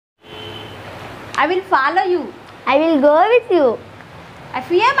I will follow you. I will go with you. I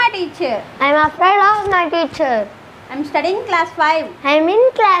fear my teacher. I am afraid of my teacher. I am studying class 5. I am in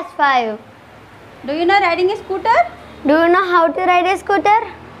class 5. Do you know riding a scooter? Do you know how to ride a scooter?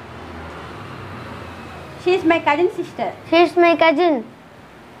 She is my cousin sister. She is my cousin.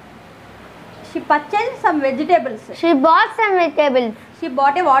 She purchased some vegetables. She bought some vegetables. She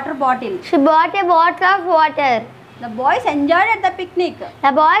bought a water bottle. She bought a bottle of water. The boys enjoyed at the picnic.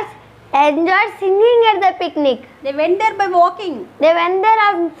 The boys enjoyed singing at the picnic. They went there by walking. They went there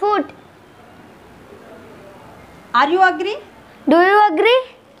on foot. Are you agree? Do you agree?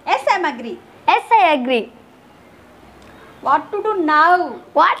 Yes, I am agree. Yes, I agree. What to do now?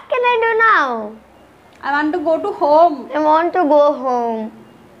 What can I do now? I want to go to home. I want to go home.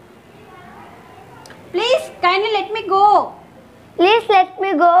 Please, kindly let me go. Please let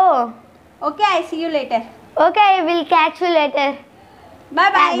me go. Okay, I see you later. Okay, I will catch you later. Bye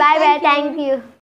bye. Bye bye. Thank you.